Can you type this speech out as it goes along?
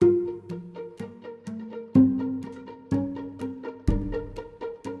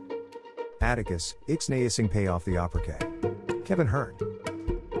Atticus, Ixnay ising pay off the opera. Kevin Hearn.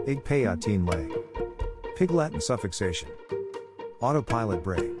 Ig pay a teen lay. Pig Latin suffixation. Autopilot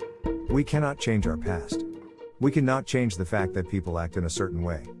bray. We cannot change our past. We cannot change the fact that people act in a certain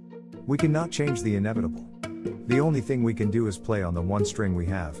way. We cannot change the inevitable. The only thing we can do is play on the one string we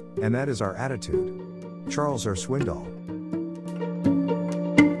have, and that is our attitude. Charles R. Swindoll.